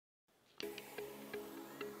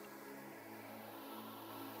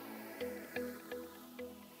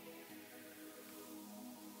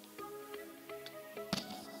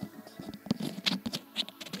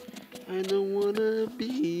I don't wanna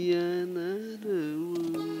be another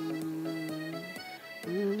one.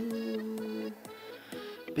 Mm.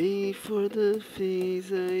 Pay for the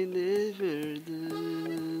things I never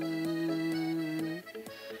done.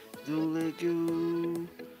 Don't let go,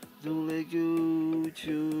 don't let go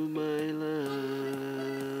to my love.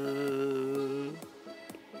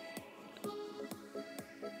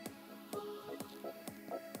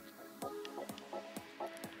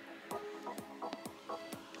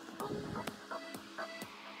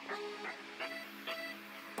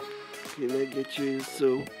 Can I get you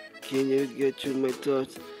so? Can you get to my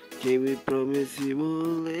thoughts? Can we promise you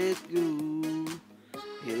won't let go?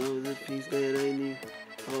 And all the things that I need,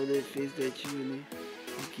 all the things that you need,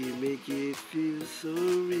 you can make it feel so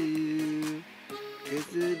real. Cause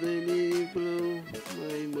the dynamic blow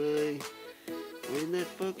my mind. When I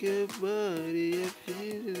fuck your body, I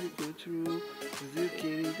feel in control. Cause you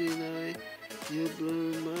can't deny, you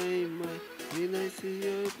blow my mind. When I see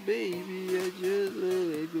your baby, I just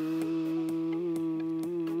let it go.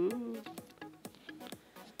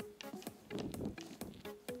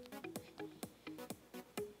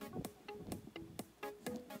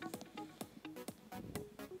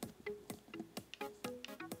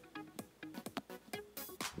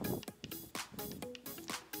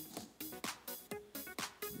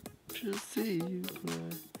 Just see you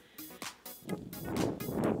cry.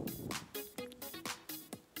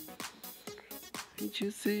 Can't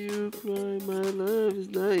you see you cry? My love is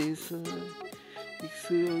not inside. It's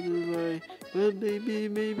all the lie. But baby,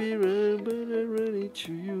 maybe run, but I run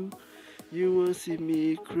into you. You won't see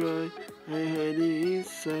me cry. I hide it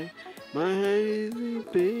inside. My heart is in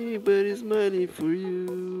pain, but it's smiling for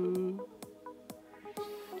you.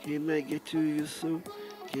 Can I get to you so?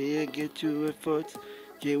 Can I get to your thoughts?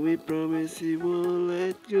 Can we promise you won't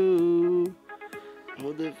let go?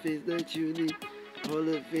 All the things that you need, all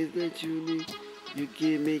the things that you need, you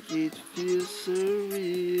can make it feel so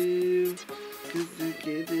real. Cause you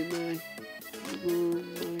can't deny, you won't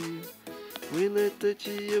mind. When I touch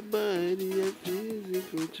your body, I feel in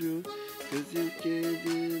control. Cause you can't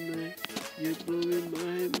deny, you're blowing my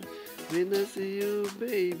mind. When I see you,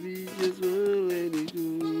 baby, just won't let it go.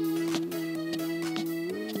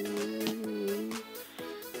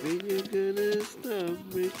 When you gonna stop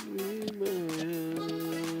breaking my heart?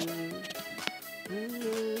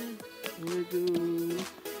 Don't let go,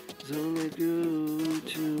 don't let go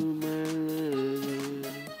to my love.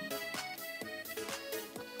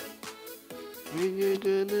 When you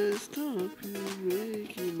gonna stop you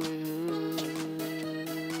breaking my heart?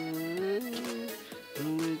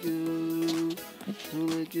 Don't let go, don't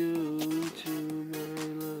let go to my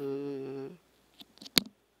love.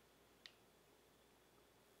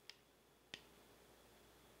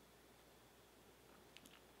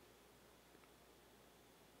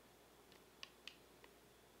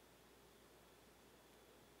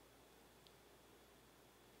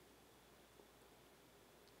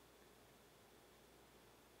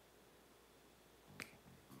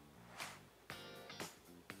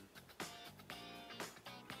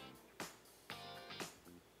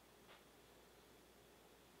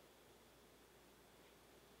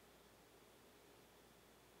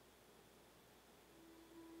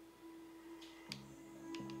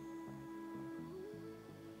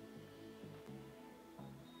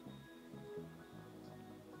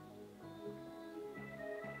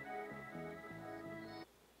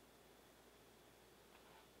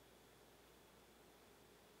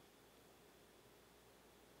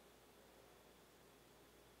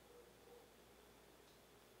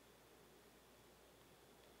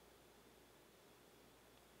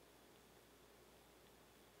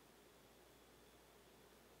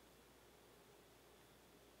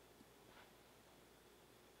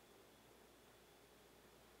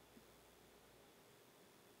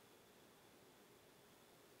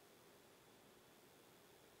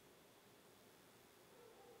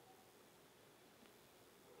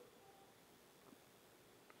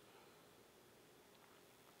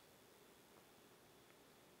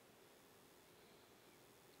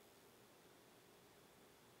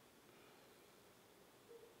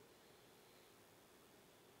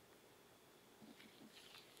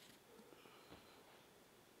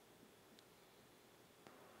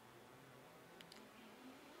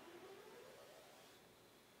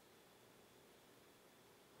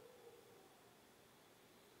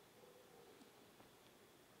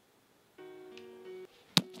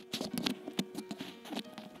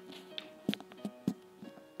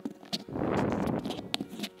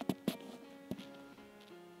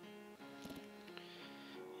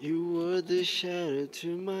 You were the shadow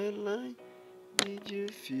to my light. Did you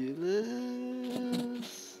feel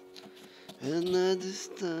us? And at this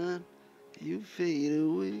time, you fade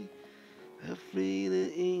away. Afraid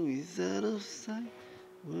the aim is out of sight.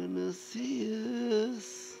 When I see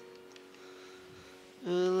us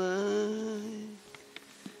alive,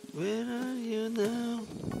 where are you now?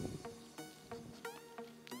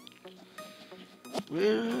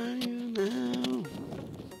 Where are you now?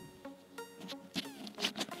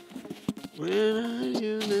 Where are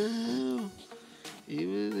you now?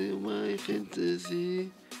 Even in my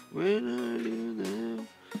fantasy, where are you now?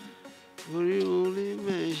 Were you only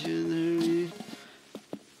imaginary?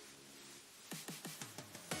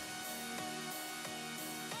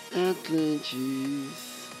 Atlantis,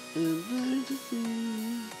 under the sea,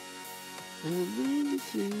 under the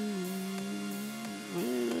sea.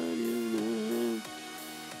 Where are you now?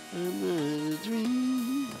 Another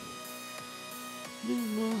dream. The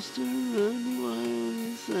monster running wild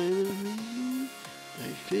inside of me. I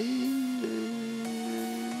faded.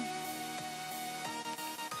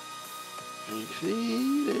 I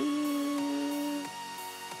faded.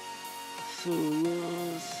 So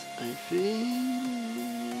lost. I faded.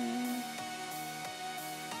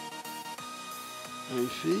 I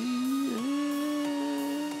faded.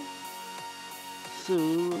 So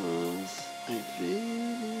lost. I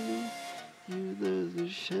faded. You know the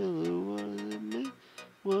shallow water made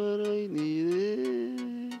what I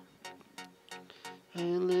needed.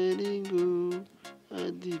 I'm letting go,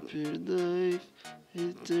 a deeper dive,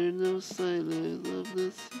 eternal silence of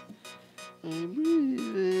the sea. I'm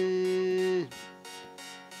breathing,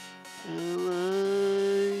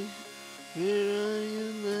 alive. Where are you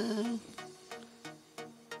now?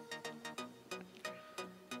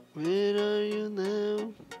 Where are you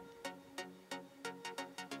now?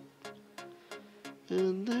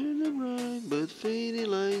 Under the bright but fading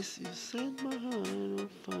lights, you set my heart on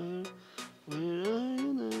fire. Where are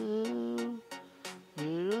you now?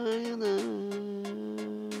 Where are you now?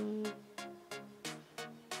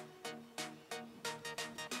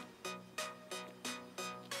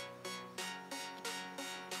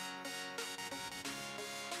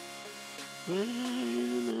 Where are you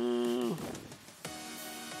now?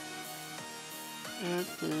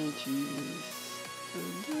 Atlantis,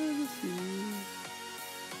 under the sea,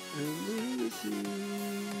 under the sea.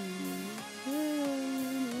 Where are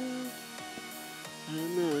you now?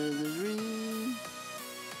 Another dream.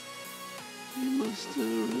 You must have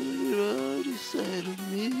run right inside of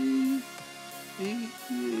me.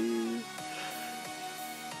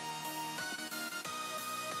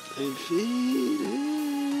 I'm fading,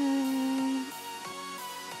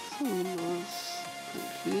 so lost. I'm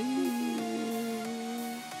fading,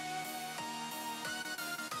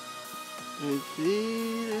 I'm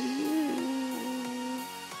fading,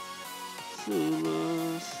 so lost.